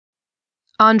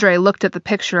Andre looked at the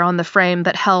picture on the frame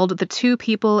that held the two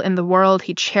people in the world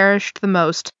he cherished the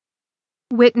most.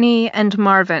 Whitney and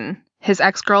Marvin, his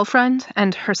ex-girlfriend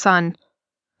and her son.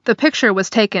 The picture was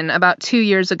taken about 2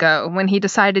 years ago when he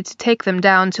decided to take them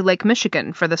down to Lake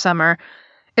Michigan for the summer.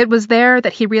 It was there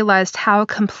that he realized how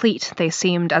complete they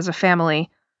seemed as a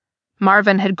family.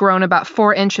 Marvin had grown about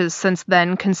 4 inches since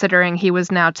then, considering he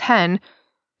was now 10.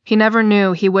 He never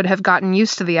knew he would have gotten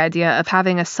used to the idea of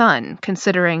having a son,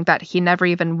 considering that he never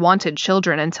even wanted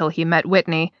children until he met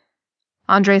Whitney.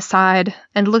 Andre sighed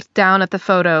and looked down at the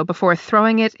photo before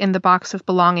throwing it in the box of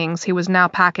belongings he was now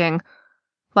packing.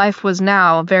 Life was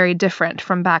now very different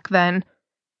from back then.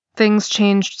 Things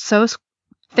changed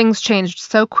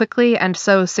so quickly and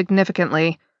so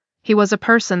significantly. He was a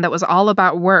person that was all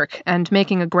about work and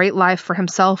making a great life for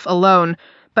himself alone,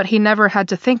 but he never had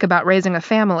to think about raising a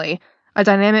family, a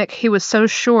dynamic he was so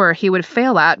sure he would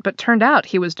fail at, but turned out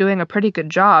he was doing a pretty good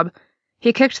job.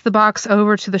 He kicked the box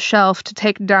over to the shelf to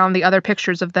take down the other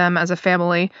pictures of them as a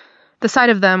family. The sight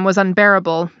of them was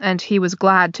unbearable, and he was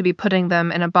glad to be putting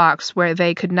them in a box where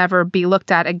they could never be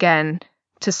looked at again,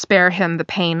 to spare him the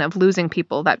pain of losing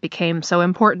people that became so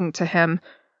important to him.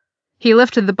 He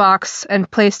lifted the box and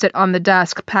placed it on the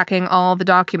desk, packing all the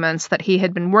documents that he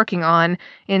had been working on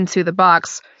into the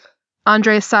box.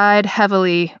 Andre sighed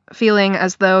heavily, feeling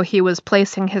as though he was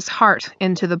placing his heart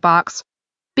into the box.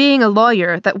 Being a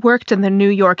lawyer that worked in the New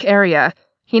York area,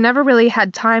 he never really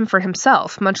had time for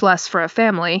himself, much less for a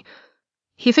family.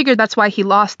 He figured that's why he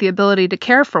lost the ability to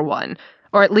care for one,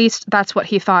 or at least that's what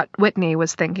he thought Whitney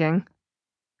was thinking.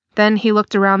 Then he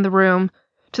looked around the room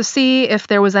to see if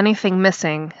there was anything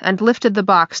missing and lifted the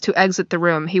box to exit the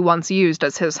room he once used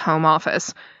as his home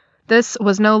office. This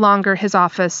was no longer his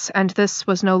office, and this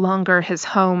was no longer his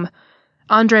home.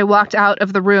 Andre walked out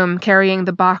of the room carrying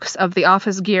the box of the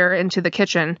office gear into the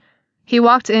kitchen. He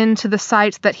walked into the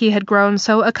sight that he had grown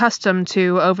so accustomed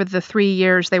to over the 3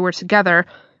 years they were together,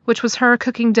 which was her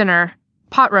cooking dinner,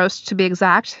 pot roast to be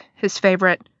exact, his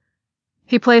favorite.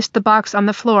 He placed the box on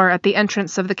the floor at the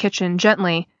entrance of the kitchen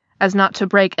gently, as not to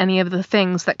break any of the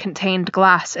things that contained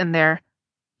glass in there.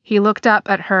 He looked up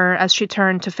at her as she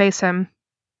turned to face him.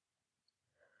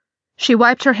 She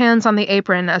wiped her hands on the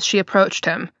apron as she approached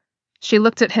him. She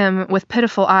looked at him with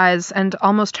pitiful eyes and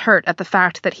almost hurt at the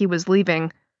fact that he was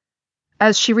leaving.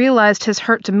 As she realized his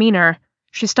hurt demeanor,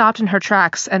 she stopped in her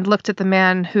tracks and looked at the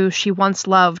man who she once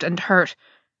loved and hurt.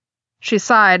 She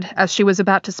sighed as she was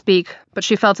about to speak, but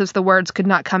she felt as the words could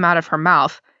not come out of her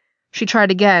mouth. She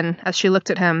tried again as she looked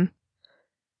at him.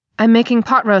 "I'm making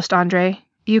pot roast, Andre.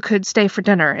 You could stay for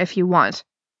dinner if you want,"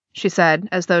 she said,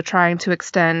 as though trying to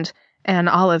extend an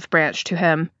olive branch to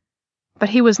him. But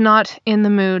he was not in the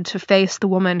mood to face the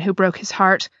woman who broke his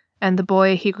heart and the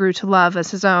boy he grew to love as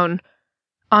his own.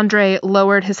 Andre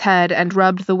lowered his head and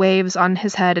rubbed the waves on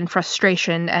his head in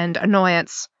frustration and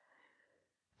annoyance.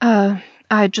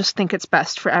 I just think it's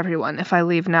best for everyone if I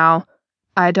leave now.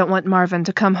 I don't want Marvin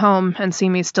to come home and see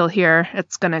me still here.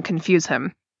 It's gonna confuse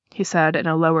him," he said in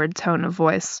a lowered tone of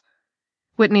voice.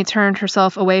 Whitney turned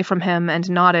herself away from him and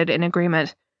nodded in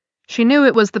agreement. She knew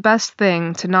it was the best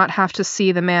thing to not have to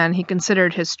see the man he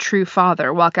considered his true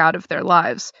father walk out of their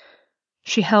lives.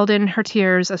 She held in her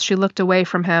tears as she looked away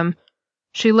from him.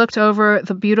 She looked over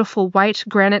the beautiful white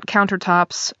granite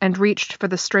countertops and reached for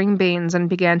the string beans and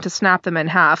began to snap them in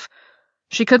half.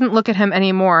 She couldn't look at him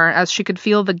anymore, as she could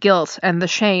feel the guilt and the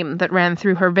shame that ran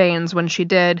through her veins when she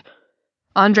did.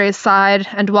 Andre sighed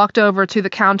and walked over to the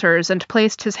counters and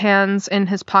placed his hands in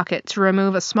his pocket to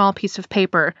remove a small piece of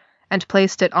paper and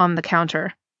placed it on the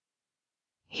counter.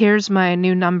 "Here's my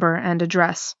new number and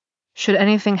address. Should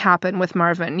anything happen with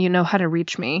Marvin, you know how to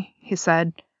reach me," he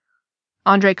said.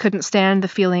 Andre couldn't stand the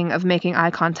feeling of making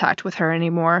eye contact with her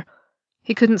anymore.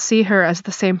 He couldn't see her as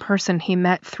the same person he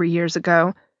met 3 years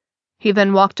ago. He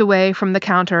then walked away from the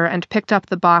counter and picked up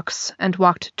the box and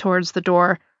walked towards the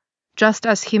door. Just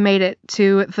as he made it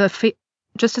to the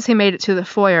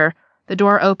foyer, the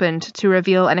door opened to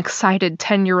reveal an excited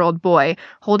 10-year-old boy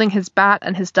holding his bat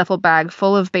and his duffel bag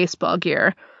full of baseball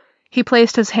gear. He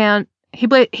placed his bag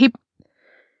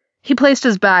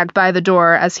by the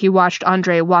door as he watched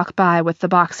Andre walk by with the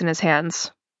box in his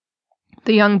hands.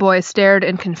 The young boy stared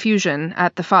in confusion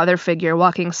at the father figure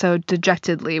walking so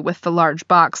dejectedly with the large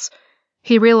box.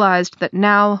 He realized that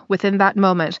now, within that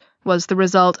moment, was the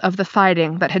result of the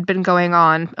fighting that had been going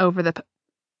on over the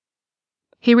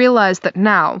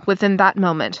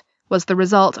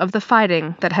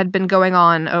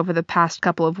past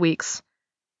couple of weeks.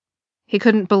 He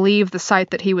couldn't believe the sight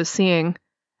that he was seeing.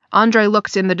 Andre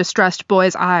looked in the distressed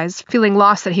boy's eyes, feeling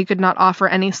lost that he could not offer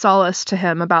any solace to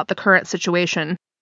him about the current situation.